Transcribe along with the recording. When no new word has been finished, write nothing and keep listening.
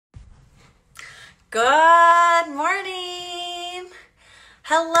Good morning.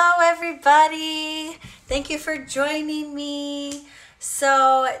 Hello, everybody. Thank you for joining me.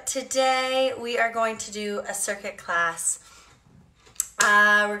 So today we are going to do a circuit class.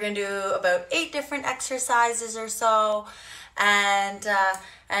 We're going to do about 8 different exercises or so and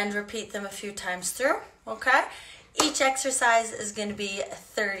repeat them a few times through, okay? Each exercise is going to be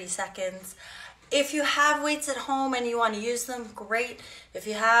 30 seconds. If you have weights at home and you want to use them, great. If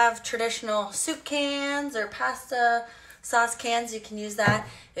you have traditional soup cans or pasta sauce cans, you can use that.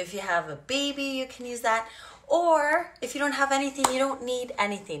 If you have a baby, you can use that. Or if you don't have anything, you don't need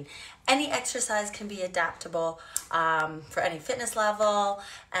anything. Any exercise can be adaptable for any fitness level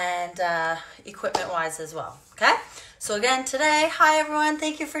and equipment-wise as well, okay? So again, today, hi everyone,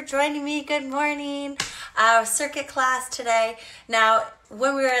 thank you for joining me. Good morning. Circuit class today. Now,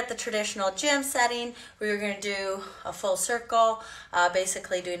 when we were at the traditional gym setting, we were going to do a full circle,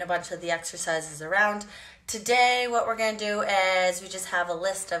 basically doing a bunch of the exercises around. Today, what we're going to do is we just have a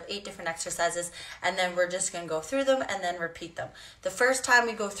list of 8 different exercises, and then we're just going to go through them and then repeat them. The first time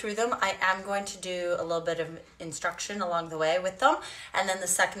we go through them, I am going to do a little bit of instruction along the way with them, and then the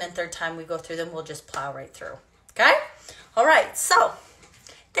second and third time we go through them, we'll just plow right through. Okay? All right, so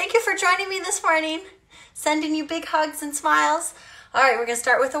thank you for joining me this morning. Sending you big hugs and smiles. All right, we're going to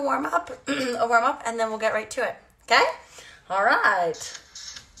start with a warm-up, and then we'll get right to it, okay? All right.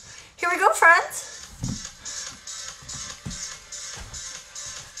 Here we go, friends.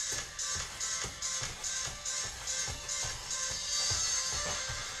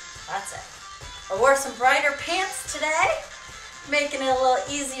 That's it. I wore some brighter pants today, making it a little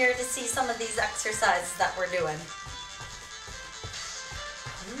easier to see some of these exercises that we're doing.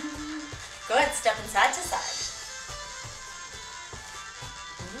 Good, stepping side to side.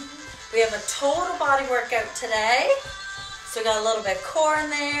 We have a total body workout today. So we got a little bit of core in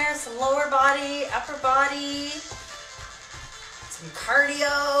there, some lower body, upper body, some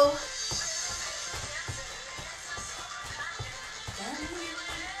cardio.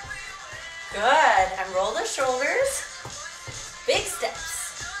 Good, and roll the shoulders. Big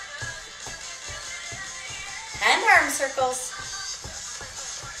steps. And arm circles.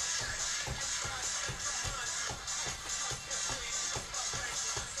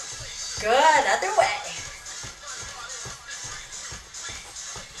 Good, other way.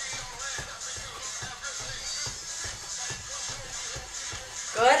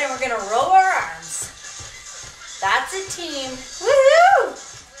 Good, and we're gonna roll our arms. That's it, team. Woohoo!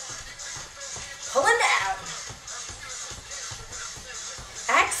 Pulling down.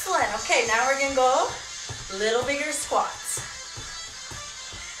 Excellent. Okay, now we're gonna go a little bigger squats.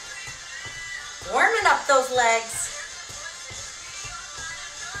 Warming up those legs.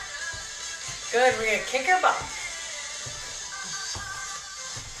 Good, we're gonna kick our bum.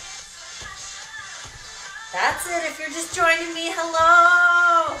 That's it, if you're just joining me,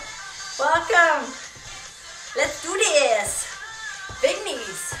 hello. Welcome. Let's do this. Big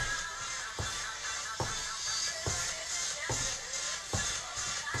knees.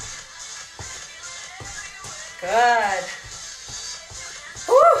 Good.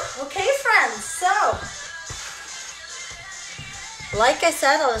 Whew, okay friends, so, like I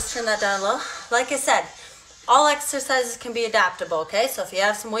said, I'll just turn that down a little. Like I said, all exercises can be adaptable, okay? So if you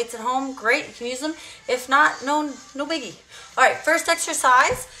have some weights at home, great, you can use them. If not, no biggie. All right, first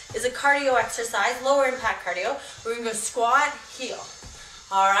exercise is a cardio exercise, lower impact cardio. We're gonna go squat, heel.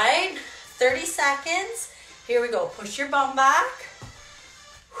 All right, 30 seconds. Here we go, push your bum back.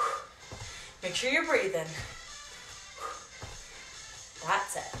 Make sure you're breathing.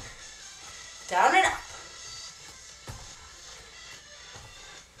 That's it. Down and up.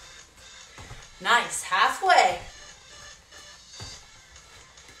 Nice, halfway.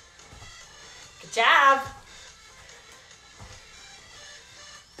 Good job.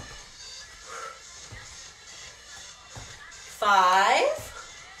 Five,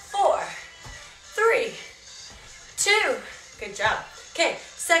 4, 3, 2. Good job. Okay,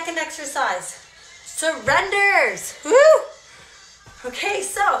 second exercise. Surrenders. Woo! Okay,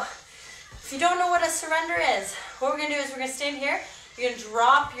 so if you don't know what a surrender is, what we're gonna do is we're gonna stand here. You're gonna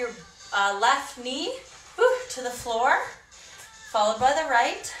drop your left knee to the floor, followed by the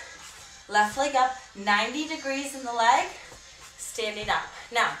right. Left leg up, 90 degrees in the leg, standing up.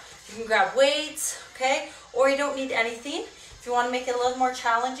 Now, you can grab weights, okay? Or you don't need anything. If you want to make it a little more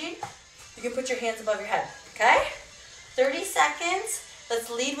challenging, you can put your hands above your head, okay? 30 seconds. Let's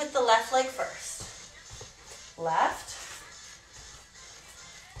lead with the left leg first. Left.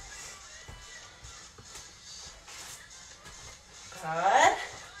 Good.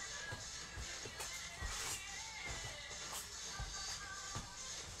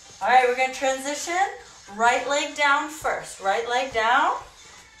 All right, we're gonna transition. Right leg down first. Right leg down.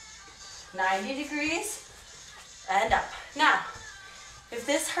 90 degrees and up. Now, if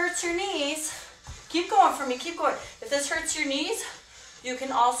this hurts your knees, keep going for me, keep going. If this hurts your knees, you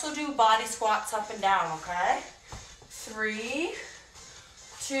can also do body squats up and down, okay? 3,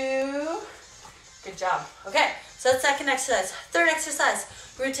 2, good job. Okay, so that's second exercise. Third exercise,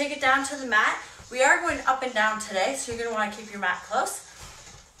 we're gonna take it down to the mat. We are going up and down today, so you're gonna wanna keep your mat close.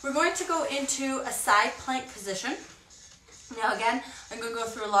 We're going to go into a side plank position. Now again, I'm gonna go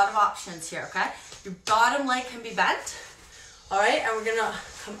through a lot of options here, okay? Your bottom leg can be bent, all right? And we're gonna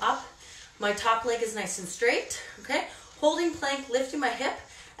come up. My top leg is nice and straight, okay? Holding plank, lifting my hip,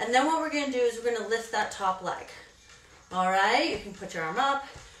 and then what we're gonna do is we're gonna lift that top leg. All right, you can put your arm up,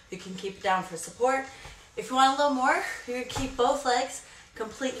 you can keep it down for support. If you want a little more, you're gonna keep both legs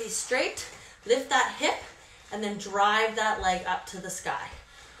completely straight, lift that hip, and then drive that leg up to the sky.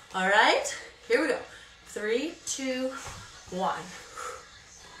 All right, here we go. 3, 2, 1.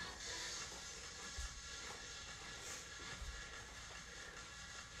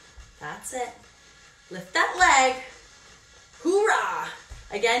 That's it. Lift that leg. Hoorah!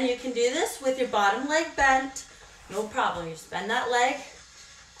 Again, you can do this with your bottom leg bent. No problem. You just bend that leg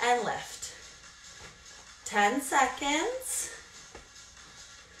and lift. 10 seconds.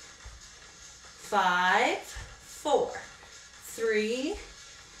 5, 4, 3,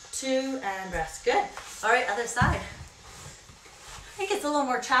 2, and rest. Good. All right, other side. I think it's a little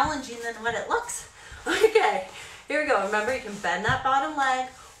more challenging than what it looks. Okay, here we go. Remember, you can bend that bottom leg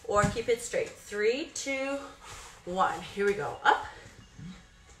or keep it straight. 3, 2, 1. Here we go. Up.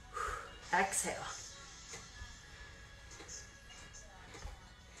 Exhale.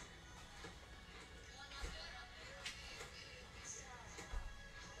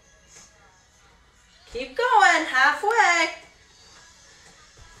 Keep going, halfway.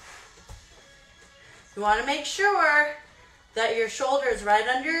 You want to make sure that your shoulder is right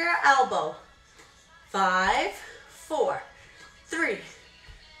under your elbow. 5, 4, 3,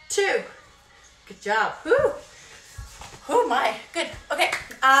 2. Good job. Woo. Oh my, good. Okay,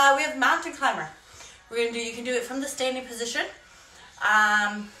 we have mountain climber. You can do it from the standing position.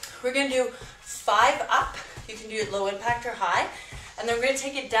 We're gonna do 5 up. You can do it low impact or high. And then we're gonna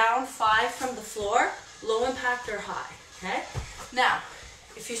take it down 5 from the floor, low impact or high, okay? Now,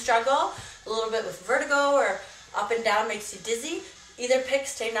 if you struggle a little bit with vertigo or up and down makes you dizzy, either pick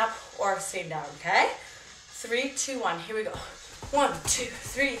staying up or staying down, okay? 3, 2, 1, here we go. 1, 2,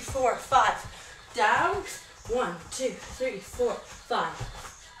 3, 4, 5. Down. 1, 2, 3, 4, 5.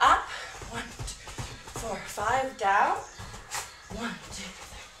 Up. 1, 2, 4, 5. Down. 1, 2,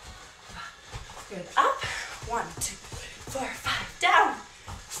 3, 5. Good. Up. 1, 2, 3, 4, 5. Down.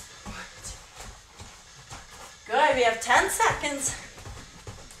 1, 2. Good. We have 10 seconds.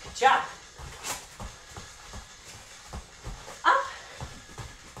 Good job. Up.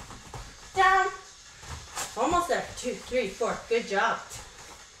 Down. Almost there. 2, 3, 4. Good job.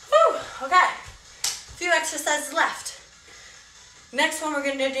 Whew. Okay. Few exercises left. Next one, we're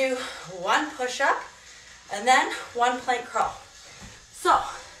going to do 1 push-up and then 1 plank crawl. So,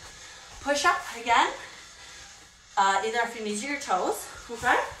 push-up again, either off your knees or your toes,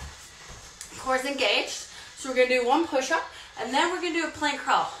 okay? Core's engaged. So we're going to do 1 push-up and then we're going to do a plank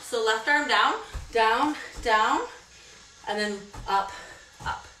crawl. So left arm down, down, down, and then up,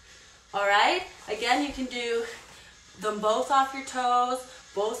 up. All right? Again, you can do them both off your toes,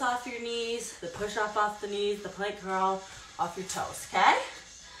 both off your knees, the push-up off the knees, the plank crawl off your toes, okay?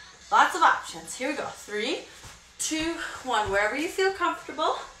 Lots of options. Here we go. 3, 2, 1. Wherever you feel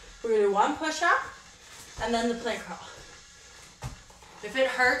comfortable, we're going to do 1 push-up and then the plank crawl. If it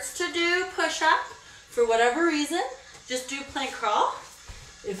hurts to do push-up, for whatever reason, just do plank crawl.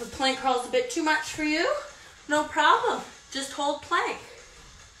 If a plank crawl is a bit too much for you, no problem. Just hold plank.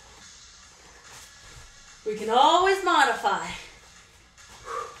 We can always modify.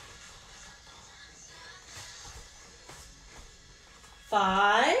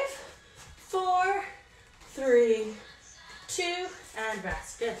 5, 4, 3, 2, and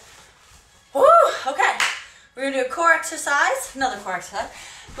rest. Good. Woo, okay. We're gonna do a core exercise, another core exercise.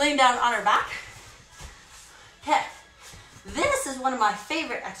 Laying down on our back. Okay. This is one of my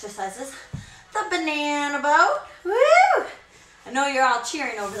favorite exercises, the banana boat. Woo! I know you're all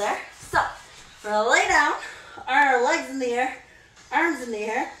cheering over there. So, we're gonna lay down, our legs in the air, arms in the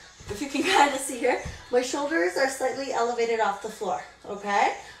air. If you can kind of see here, my shoulders are slightly elevated off the floor,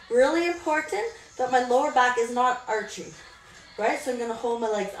 okay? Really important that my lower back is not arching, right? So I'm gonna hold my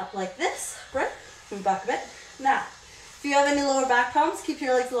legs up like this, right? Move back a bit. Now, if you have any lower back problems, keep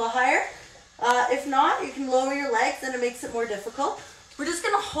your legs a little higher. If not, you can lower your legs and it makes it more difficult. We're just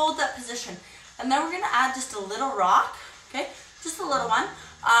gonna hold that position. And then we're gonna add just a little rock, okay? Just a little one.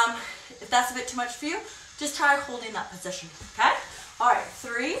 If that's a bit too much for you, just try holding that position, okay? All right,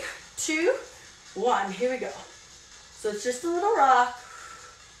 3, 2, 1, here we go. So it's just a little rock.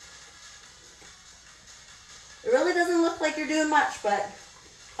 It really doesn't look like you're doing much, but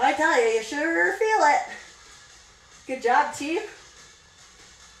I tell you, you sure feel it. Good job, team.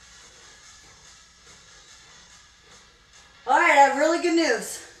 All right, I have really good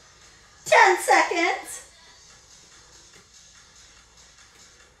news. 10 seconds.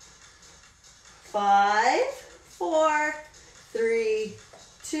 5, 4, 3,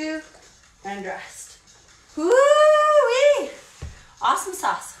 2, and rest. Woo-wee! Awesome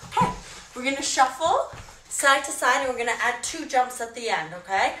sauce. Okay, we're gonna shuffle side to side and we're gonna add 2 jumps at the end,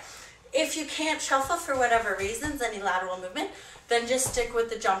 okay? If you can't shuffle for whatever reasons, any lateral movement, then just stick with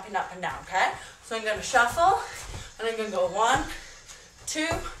the jumping up and down, okay? So I'm gonna shuffle and I'm gonna go 1, 2,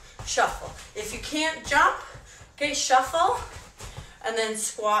 shuffle. If you can't jump, okay, shuffle and then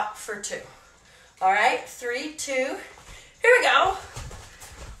squat for 2. All right, 3, 2, here we go.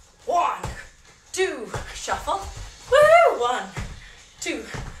 1, 2, shuffle. Woo! 1, 2,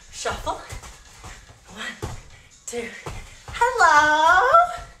 shuffle. 1, 2. Hello.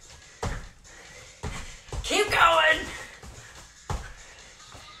 Keep going.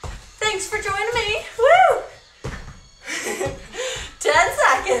 Thanks for joining me. Woo! 10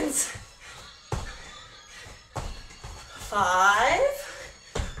 seconds. 5,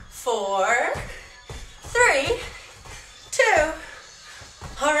 4, 3, 2.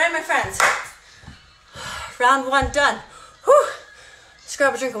 All right, my friends. Round 1 done. Whew. Let's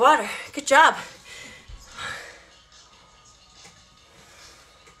grab a drink of water. Good job.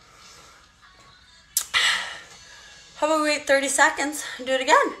 How about we wait 30 seconds and do it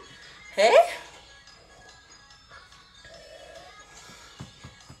again? Hey?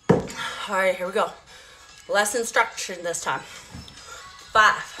 All right, here we go. Less instruction this time.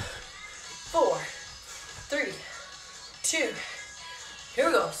 5, 4, 3, 2. Here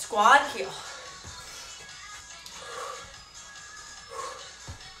we go. Squat heel.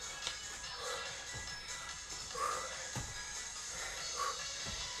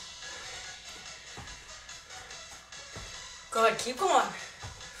 Go ahead, keep going.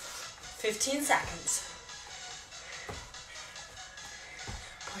 15 seconds.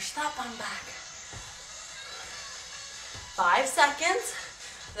 Push that bum back. 5 seconds.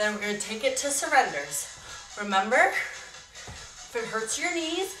 Then we're going to take it to surrenders. Remember, if it hurts your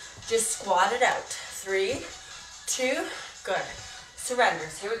knees, just squat it out. 3, 2, good.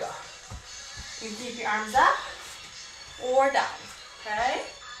 Surrenders, here we go. You can keep your arms up or down, okay?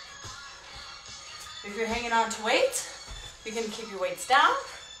 If you're hanging on to weights, you can keep your weights down,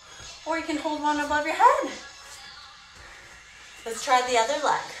 or you can hold one above your head. Let's try the other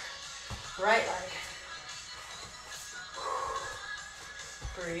leg. Right leg.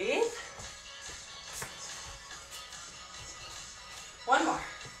 Breathe. One more.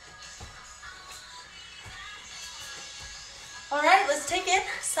 All right, let's take it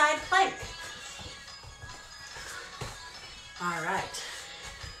side plank. All right.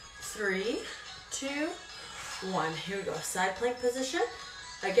 3, 2, 1. Here we go. Side plank position.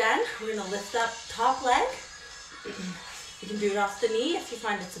 Again, we're going to lift up top leg. You can do it off the knee if you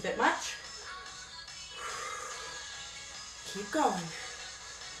find it's a bit much. Keep going.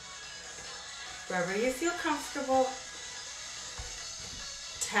 Wherever you feel comfortable.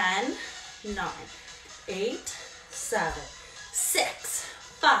 10, 9, 8, 7, 6,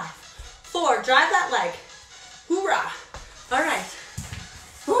 5, 4. Drive that leg. Hoorah. All right.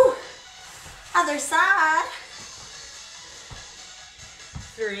 Woo. Other side.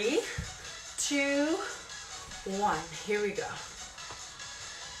 3, 2, 1. Here we go.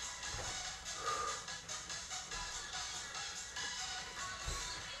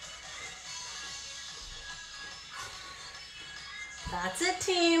 That's it,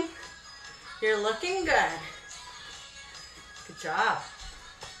 team. You're looking good. Good job.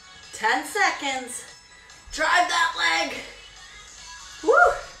 10 seconds. Drive that leg.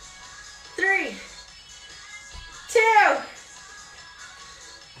 Woo! 3, 2,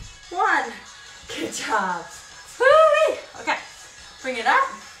 1. Good job. Woo-wee. Okay, bring it up.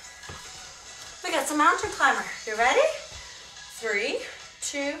 We got some mountain climber. You ready? 3,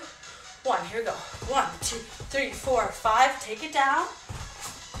 2, 1. Here we go. 1, 2, 3, 4, 5. Take it down.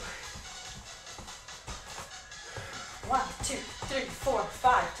 1, 2, 3, 4,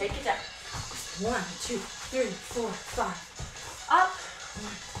 5. Take it down. 1, 2, 3, 4, 5. Up.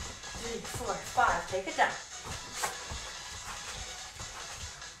 1, 3, 4, 5. Take it down.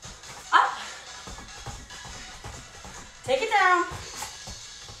 Up. Take it down.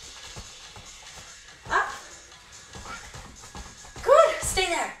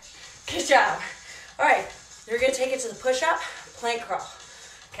 Good job. All right, you're gonna take it to the push-up, plank crawl,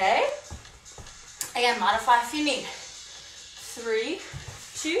 okay? Again, modify if you need. 3,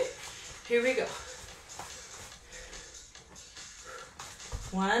 2, here we go.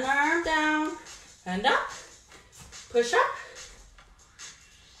 One arm down and up, push up.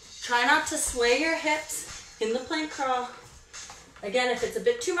 Try not to sway your hips in the plank crawl. Again, if it's a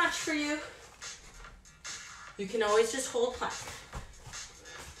bit too much for you, you can always just hold plank.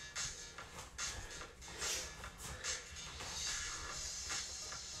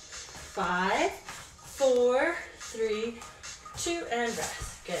 5, 4, 3, 2, and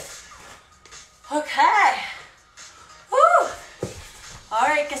rest. Good. Okay. Woo. All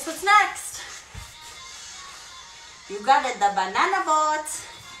right, guess what's next? You got it, the banana boat.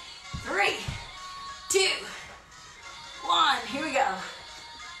 3, 2, 1. Here we go.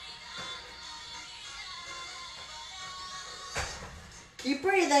 Keep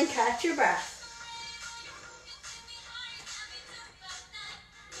breathing, catch your breath.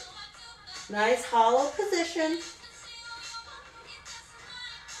 Nice hollow position.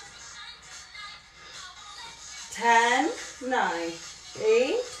 10, 9,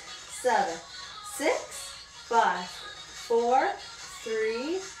 8, 7, 6, 5, 4,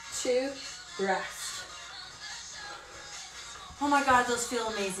 3, 2, rest. Oh my God, those feel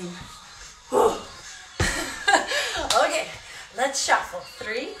amazing. Okay, let's shuffle.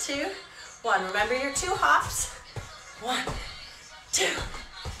 3, 2, 1. Remember your 2 hops. 1, 2.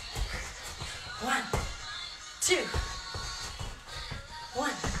 1, 2.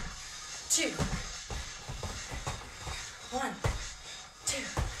 1, 2. 1, 2.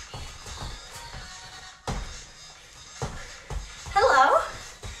 Hello.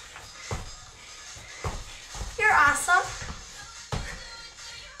 You're awesome.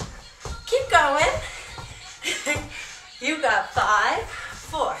 Keep going. You got 5,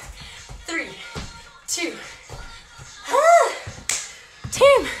 4, 3, 2.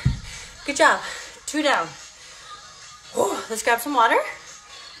 Team. Good job. 2 down. Whew, let's grab some water.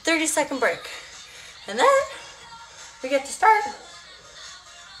 30-second break. And then we get to start.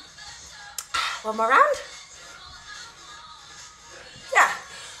 One more round. Yeah,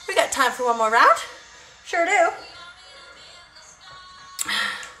 we got time for one more round. Sure do.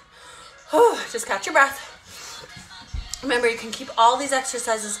 Whew, just catch your breath. Remember, you can keep all these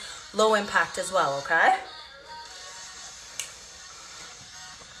exercises low impact as well, okay?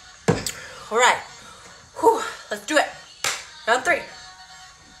 All right, whew, let's do it. Round 3.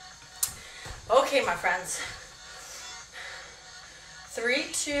 Okay, my friends. 3,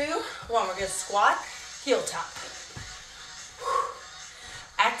 2, 1. We're gonna squat, heel tap.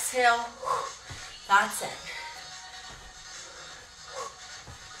 Exhale. That's it.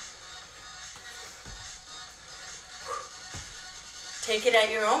 Take it at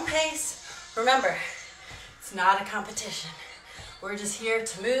your own pace. Remember, it's not a competition. We're just here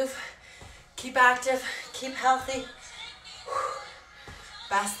to move, keep active, keep healthy.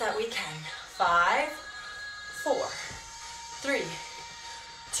 Best that we can. 5, 4, 3,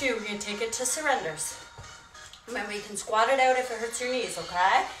 2. We're gonna take it to surrenders. Remember, you can squat it out if it hurts your knees,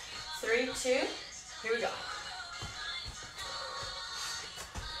 okay? 3, 2, here we go.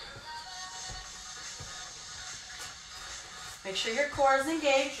 Make sure your core is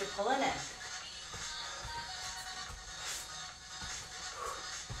engaged, you're pulling in.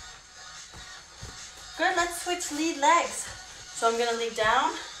 Good, let's switch lead legs. So I'm gonna lead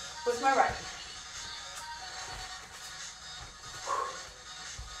down with my right.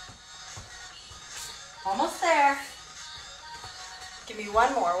 Almost there. Give me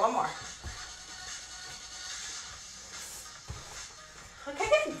one more. Okay,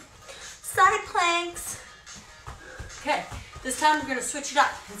 good. Side planks. Okay, this time we're gonna switch it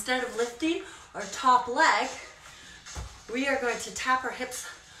up. Instead of lifting our top leg, we are going to tap our hips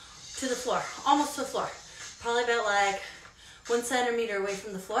to the floor, almost to the floor. Probably about like 1 centimeter away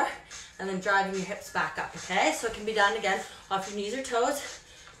from the floor, and then driving your hips back up, okay? So it can be done again off your knees or toes.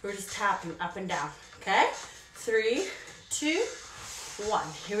 We're just tapping up and down, okay? 3, 2, 1.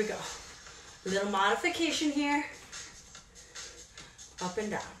 Here we go. A little modification here. Up and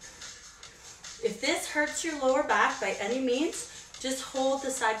down. If this hurts your lower back by any means, just hold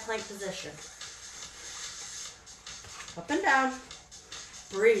the side plank position. Up and down.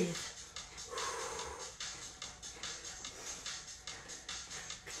 Breathe.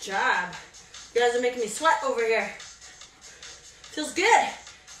 Good job. You guys are making me sweat over here. Feels good.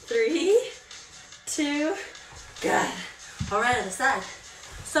 3, 2, good. All right, other side.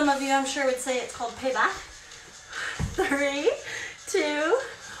 Some of you, I'm sure, would say it's called payback. 3, 2,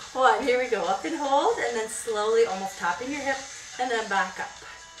 1. Here we go. Up and hold, and then slowly almost tapping your hip, and then back up.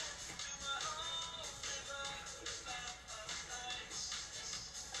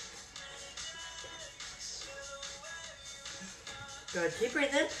 Good, keep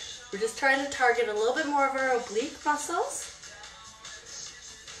breathing. We're just trying to target a little bit more of our oblique muscles.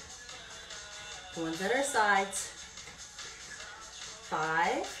 The ones at our sides.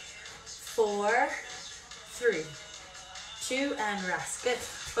 5, 4, 3, 2, and rest. Good.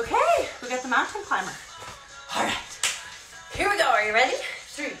 Okay, we got the mountain climber. All right, here we go. Are you ready?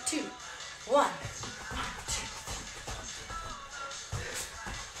 3, 2, 1. 1, 2.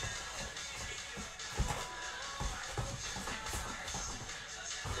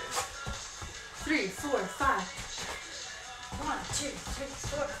 3, 4, 5. 1, 2, 3,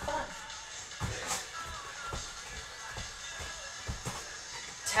 4, 5.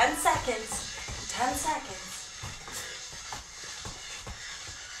 10 seconds. 10 seconds.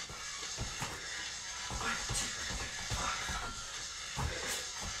 1, 2, 3,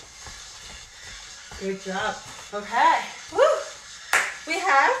 4. Good job. Okay. Woo! We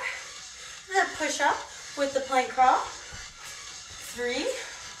have the push-up with the plank crawl. 3,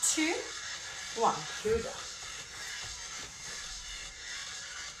 2, 1. Here we go.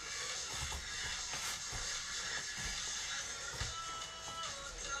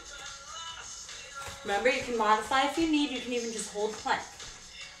 Remember, you can modify if you need. You can even just hold plank.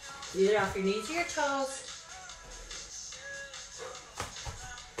 Either off your knees or your toes.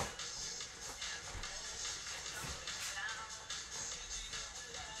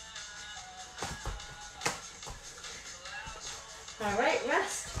 All right,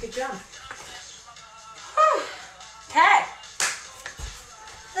 rest. Good job. Okay.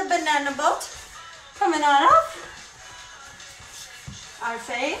 The banana boat coming on up. Our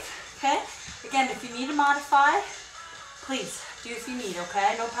fave. Okay. Again, if you need to modify, please do if you need,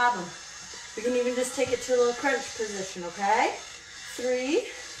 okay? No problem. We can even just take it to a little crunch position, okay? 3,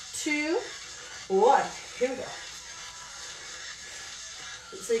 2, 1. Here we go.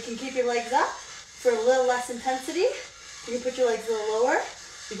 So you can keep your legs up for a little less intensity. You can put your legs a little lower.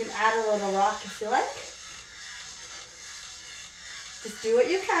 You can add a little rock if you like. Just do what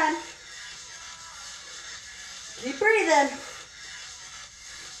you can. Keep breathing.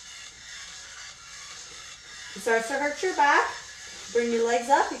 It starts to hurt your back. Bring your legs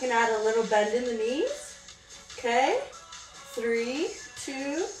up. You can add a little bend in the knees. Okay. 3,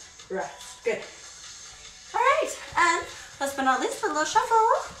 2, rest. Good. All right. And last but not least, a little shuffle.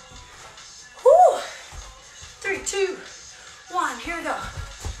 Whoo. 3, 2, 1. Here we go.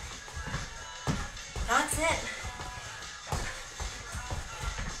 That's it.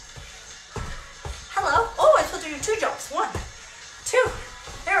 Hello. Oh, I'm supposed to do 2 jumps. 1, 2.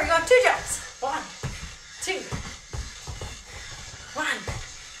 There we go. 2 jumps. 1, 2. 1,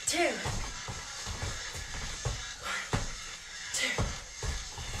 2. 1, 2.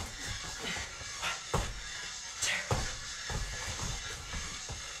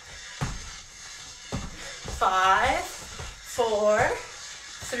 5, 4,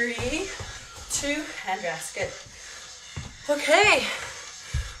 3, 2, and rest. Good. Okay.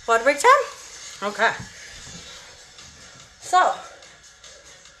 Water break time? Okay. So,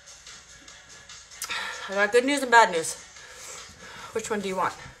 I got good news and bad news. Which one do you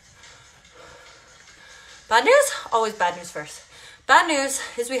want? Bad news? Always bad news first. Bad news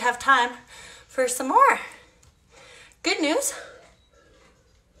is we have time for some more. Good news,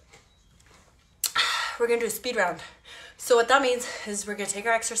 we're gonna do a speed round. So what that means is we're gonna take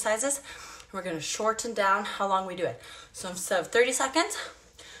our exercises and we're gonna shorten down how long we do it. So instead of 30 seconds,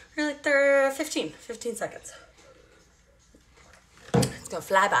 we're like 15 seconds. It's gonna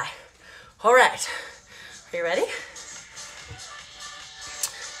fly by. All right, are you ready?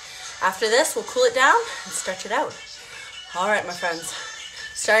 After this, we'll cool it down and stretch it out. All right, my friends,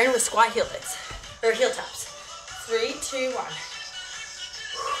 starting with squat heel legs, or heel taps. 3, 2, 1.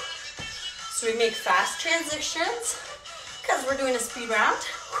 So we make fast transitions because we're doing a speed round.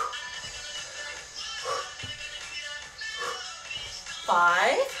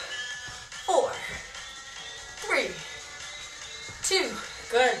 5, 4, 3, 2.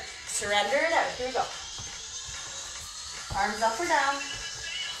 Good. Surrender it out. Here we go. Arms up or down.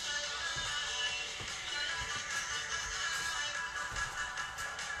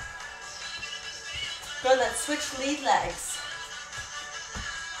 Good. Let's switch lead legs.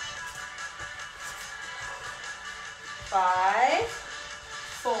 5,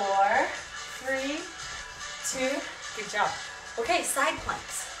 4, 3, 2. Good job. Okay, side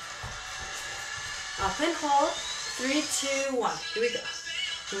planks. Up and hold. 3, 2, 1. Here we go.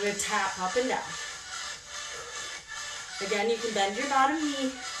 We're going to tap up and down. Again, you can bend your bottom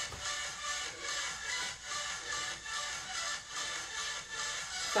knee.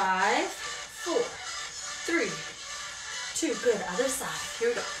 5, 4, 3, 2. Good. Other side. Here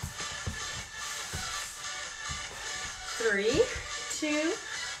we go. 3,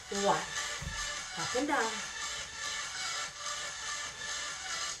 1. Up and down.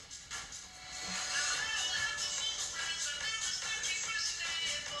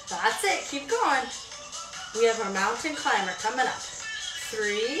 That's it. Keep going. We have our mountain climber coming up.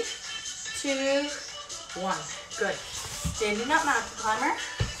 3, 2, 1. Good. Standing up mountain climber.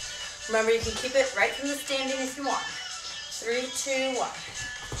 Remember, you can keep it right from the standing if you want. 3, 2, 1. 2,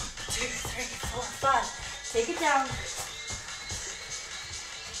 3, 4, 5. Take it down.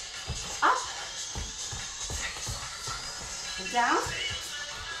 Up. And down.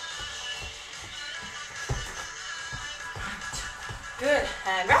 Good.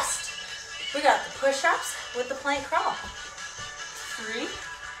 And rest. We got the push-ups with the plank crawl. 3,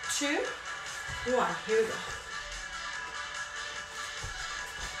 2, 1. Here we go.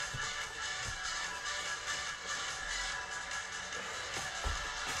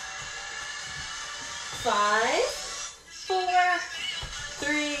 Five, 4,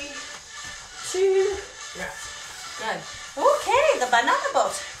 3, 2, rest. Good. Okay, the banana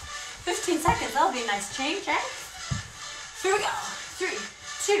boat. 15 seconds. That'll be a nice change, eh? Here we go. 3,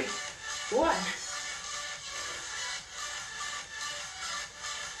 2, 1.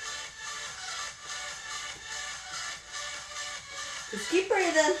 Just keep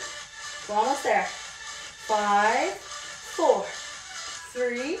breathing. We're almost there. 5, 4,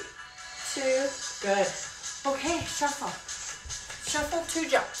 3, 2, good. Okay, shuffle. Shuffle 2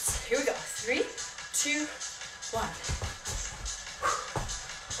 jumps. Here we go. 3, 2, 1.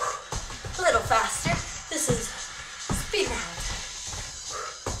 A little faster. This is speed round.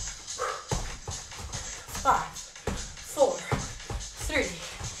 5, 4, 3,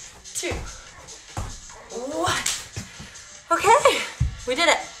 2, 1. Okay, we did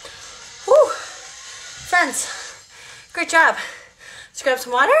it. Woo. Friends, great job. Let's grab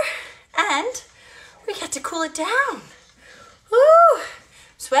some water and we get to cool it down. Woo. I'm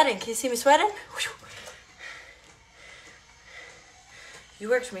sweating. Can you see me sweating? You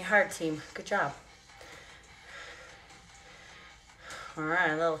worked me hard, team. Good job. All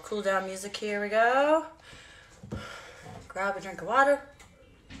right, a little cool down music. Here we go. Grab a drink of water.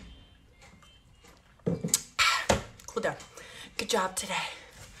 Cool down. Good job today.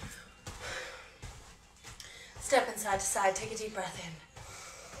 Stepping side to side. Take a deep breath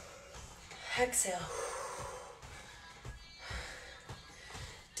in. Exhale.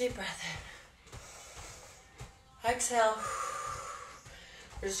 Deep breath in. Exhale.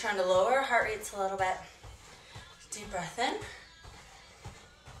 We're just trying to lower our heart rates a little bit. Deep breath in.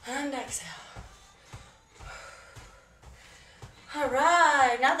 And exhale. All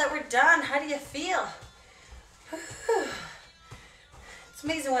right, now that we're done, how do you feel? It's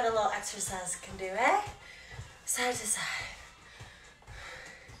amazing what a little exercise can do, eh? Side to side.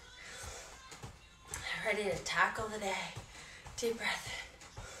 Ready to tackle the day. Deep breath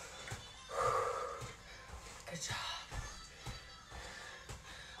in. Good job.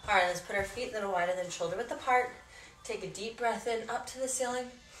 All right, let's put our feet a little wider than shoulder width apart. Take a deep breath in up to the ceiling.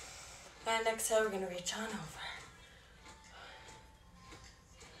 And exhale, we're gonna reach on over.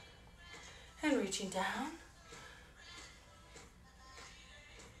 And reaching down.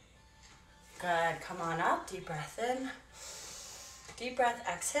 Good, come on up, deep breath in. Deep breath,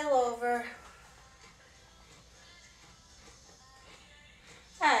 exhale over.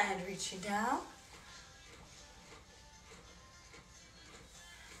 And reaching down.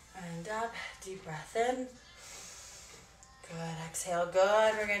 And up, deep breath in. Good, exhale,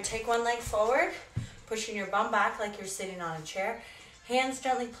 good. We're gonna take one leg forward, pushing your bum back like you're sitting on a chair. Hands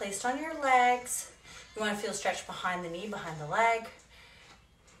gently placed on your legs. You wanna feel stretch behind the knee, behind the leg.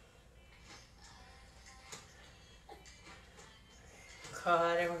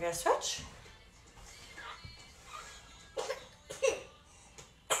 Good, and we're gonna switch.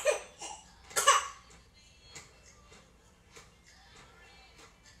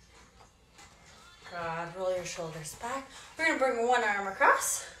 Good, roll your shoulders back. We're gonna bring one arm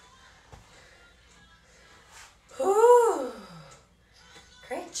across. Ooh,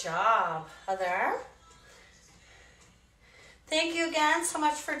 great job. Other arm. Thank you again so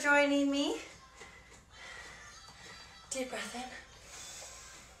much for joining me. Deep breath in.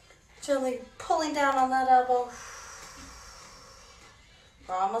 Gently pulling down on that elbow.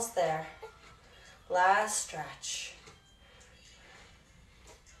 We're almost there. Last stretch.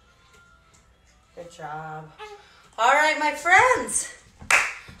 Good job. All right, my friends.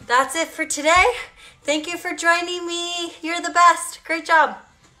 That's it for today. Thank you for joining me. You're the best. Great job.